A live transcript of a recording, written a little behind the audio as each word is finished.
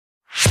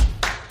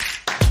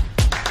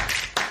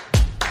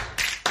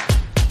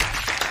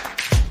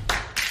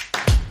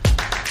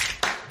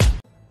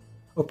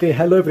Okay,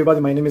 hello everybody.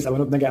 My name is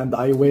Awanub Naga and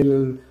I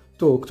will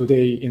talk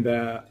today in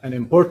an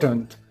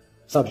important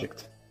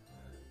subject.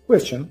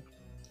 Question.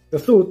 The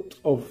thought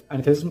of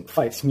atheism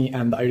fights me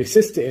and I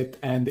resist it,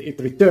 and it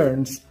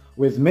returns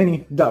with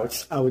many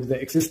doubts about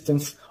the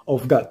existence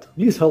of God.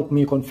 Please help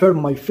me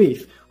confirm my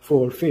faith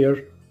for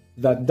fear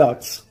that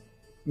doubts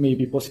may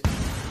be possible.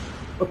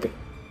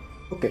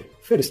 Okay.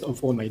 First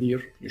of all, my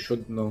dear, you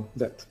should know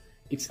that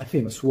it's a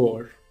famous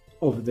war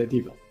of the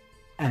devil.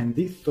 And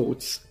these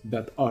thoughts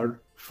that are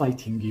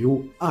fighting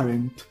you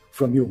aren't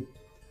from you.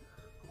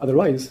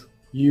 Otherwise,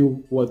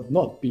 you would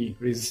not be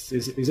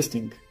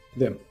resisting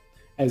them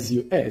as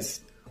you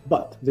as.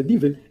 But the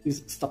devil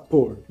is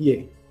stubborn.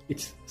 Yeah,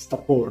 it's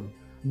stubborn.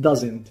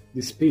 Doesn't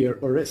despair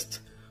or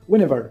rest.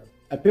 Whenever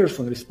a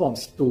person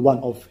responds to one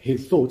of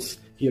his thoughts,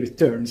 he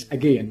returns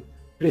again,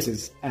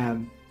 presses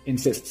and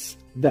insists.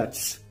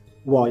 That's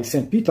why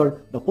St.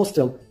 Peter the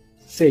Apostle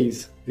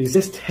says,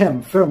 resist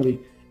him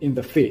firmly in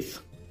the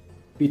faith.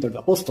 Peter the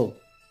Apostle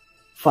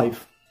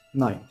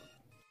 5:9.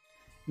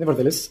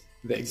 Nevertheless,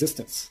 the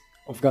existence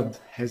of God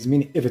has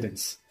many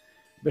evidence.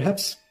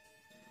 Perhaps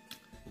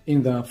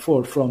in the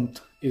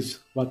forefront is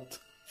what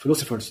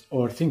philosophers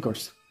or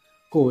thinkers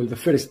call the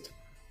first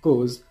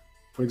cause.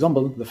 For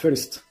example, the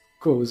first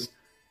cause,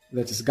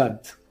 that is God,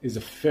 is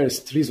the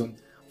first reason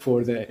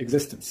for the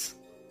existence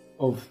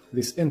of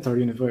this entire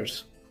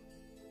universe.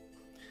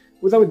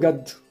 Without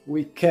God,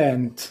 we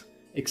can't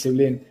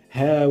explain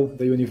how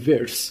the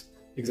universe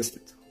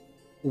existed.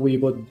 We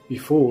put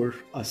before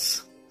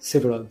us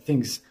several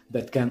things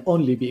that can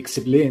only be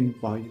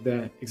explained by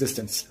the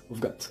existence of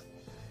God.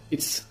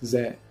 It's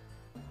the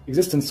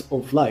existence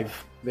of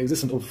life, the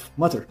existence of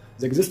matter,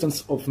 the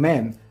existence of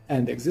man,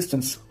 and the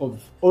existence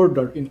of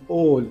order in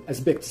all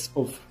aspects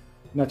of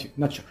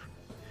nature.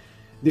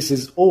 This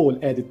is all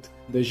added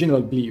the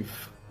general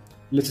belief.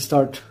 Let's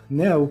start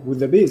now with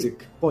the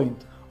basic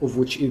point, of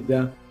which is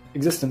the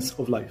existence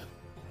of life.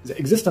 The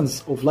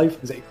existence of life,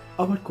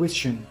 our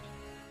question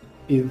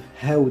is,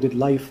 how did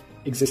life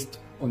exist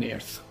on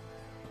Earth?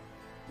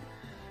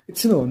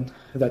 It's known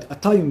that a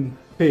time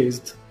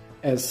passed,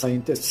 as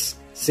scientists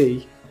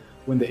say,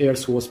 when the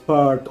Earth was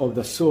part of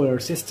the solar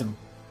system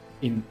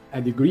in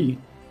a degree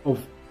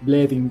of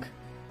blazing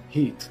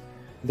heat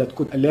that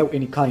could allow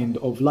any kind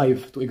of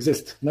life to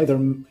exist, neither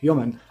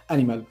human,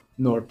 animal,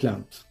 nor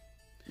plant.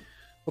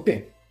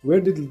 Okay,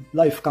 where did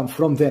life come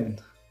from then?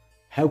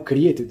 How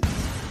created?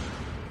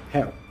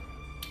 How?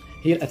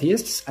 Here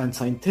atheists and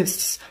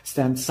scientists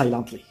stand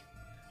silently,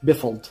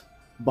 baffled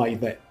by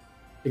the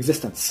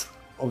existence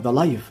of the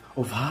life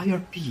of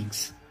higher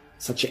beings,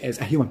 such as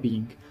a human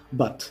being,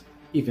 but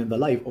even the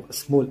life of a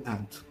small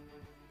ant,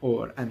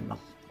 or animal,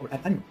 or an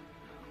animal,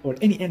 or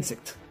any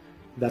insect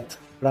that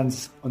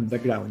runs on the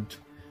ground.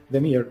 The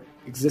mere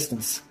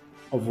existence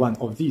of one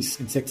of these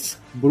insects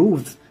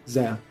proves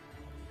the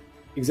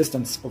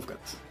existence of God.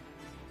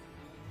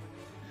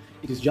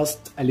 It is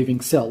just a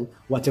living cell,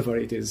 whatever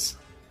it is.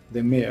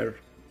 The mere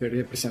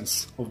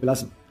represents of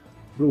plasma,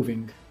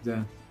 proving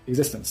the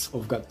existence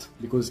of God,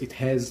 because it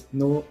has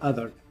no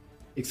other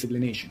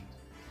explanation.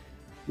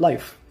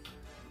 Life,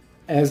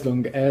 as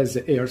long as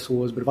the earth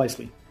was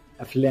previously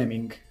a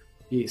flaming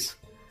piece,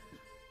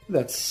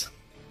 that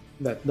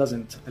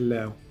doesn't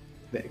allow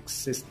the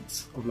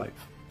existence of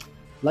life.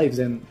 Life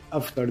then,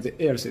 after the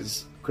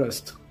earth's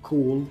crust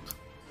cooled,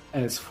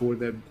 as for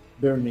the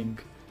burning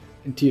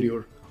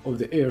interior of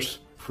the earth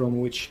from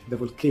which the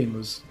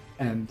volcanoes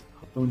and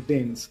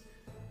mountains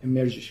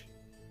emerge,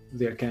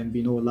 there can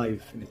be no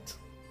life in it.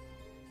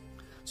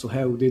 So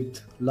how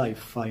did life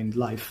find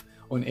life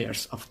on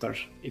Earth after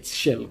its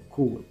shell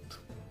cooled?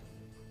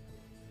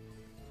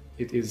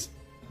 It is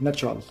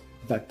natural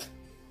that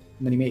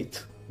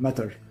inanimate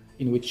matter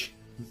in which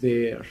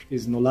there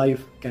is no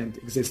life can't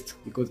exist,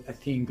 because a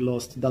thing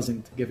lost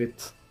doesn't give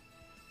it.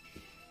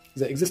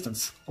 The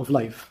existence of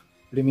life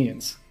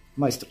remains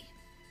mystery,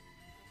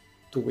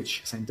 to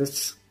which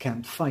scientists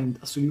can't find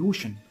a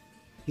solution.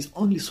 His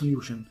only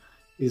solution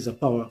is the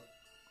power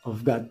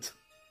of God,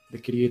 the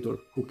Creator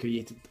who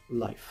created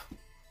life.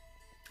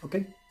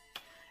 Okay?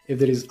 If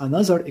there is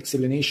another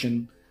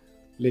explanation,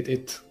 let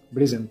it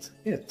present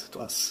it to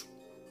us,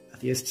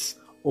 atheists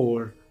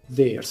or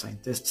their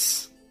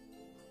scientists.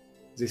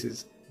 This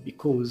is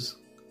because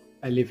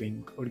a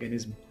living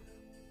organism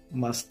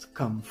must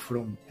come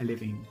from a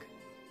living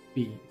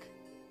being.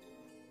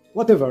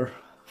 Whatever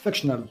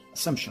fictional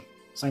assumption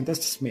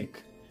scientists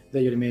make,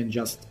 they remain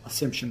just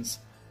assumptions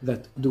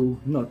that do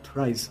not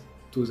rise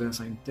to the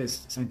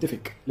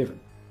scientific level.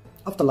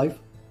 Afterlife,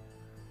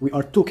 we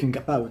are talking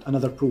about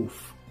another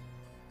proof,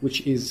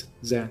 which is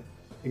the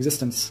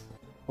existence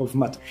of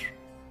matter,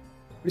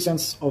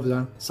 presence of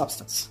the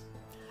substance,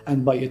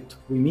 and by it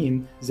we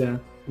mean the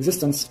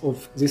existence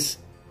of this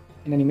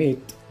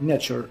inanimate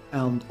nature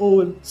and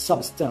all the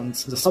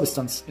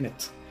substance in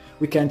it.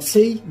 We can't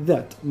say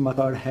that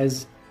matter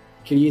has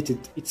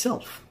created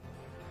itself.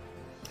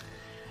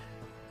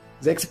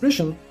 The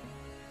expression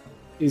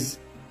is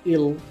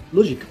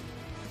illogical,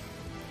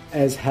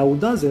 as how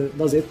does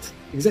it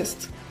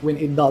exist when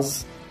it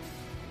does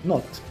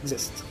not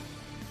exist.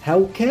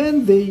 How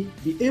can they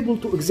be able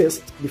to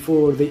exist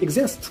before they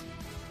exist?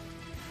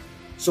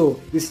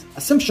 So this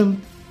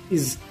assumption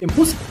is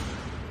impossible.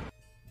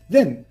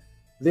 Then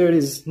there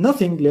is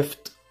nothing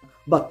left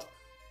but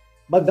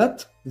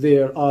that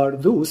there are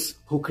those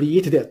who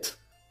created it,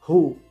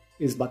 who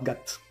is but God.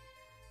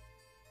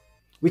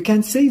 We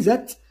can say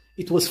that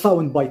it was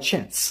found by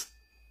chance,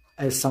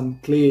 as some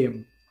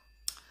claim.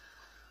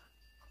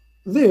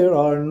 There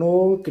are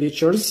no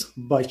creatures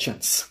by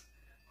chance.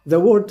 The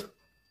word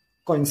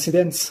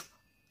coincidence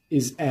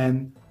is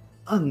an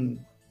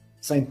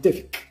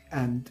unscientific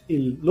and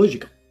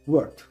illogical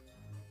word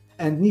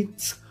and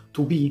needs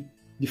to be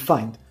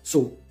defined.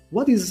 So,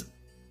 what is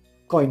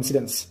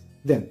coincidence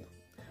then?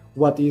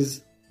 What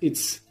is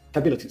its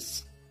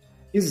capabilities?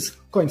 Is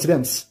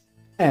coincidence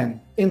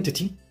an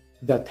entity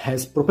that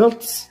has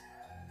properties,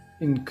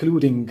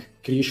 including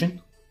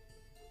creation?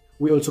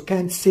 We also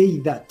can say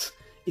that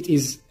it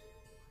is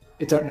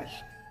eternal,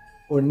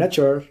 or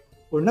nature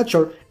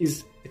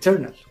is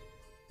eternal.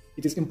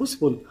 It is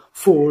impossible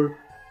for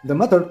the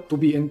matter to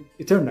be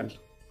eternal,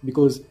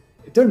 because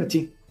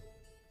eternity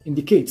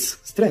indicates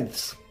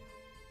strength,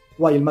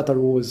 while matter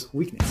was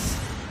weakness.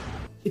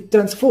 It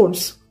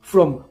transforms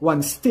from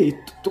one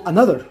state to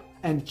another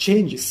and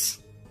changes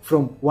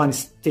from one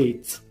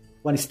state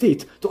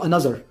to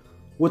another.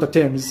 Water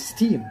turns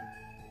steam,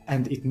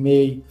 and it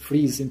may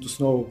freeze into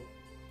snow.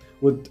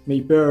 Wood may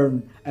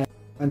burn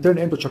and turn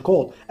into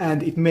charcoal,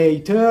 and it may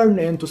turn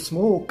into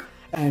smoke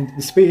and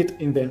dissipate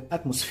in the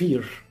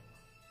atmosphere.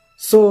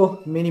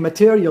 So many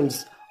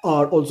materials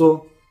are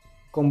also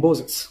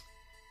composites.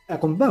 A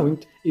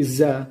compound is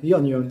the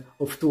union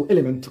of two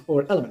elements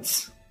or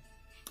elements,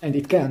 and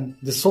it can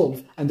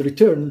dissolve and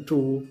return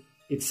to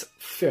its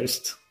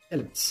first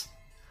elements.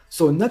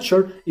 So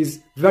nature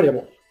is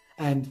variable,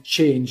 and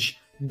change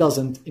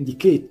doesn't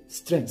indicate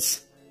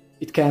strength.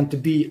 It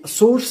can't be a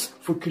source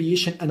for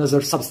creation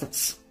another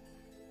substance.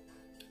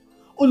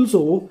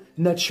 Although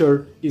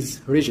nature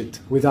is rigid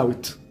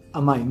without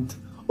a mind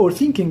or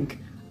thinking,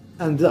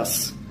 and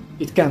thus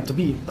it can't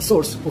be a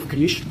source of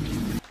creation.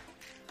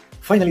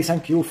 Finally,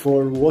 thank you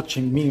for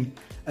watching me.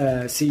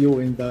 See you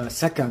in the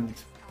second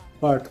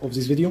part of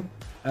this video,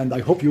 and I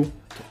hope you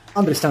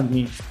understand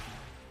me.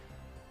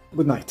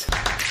 Good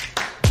night.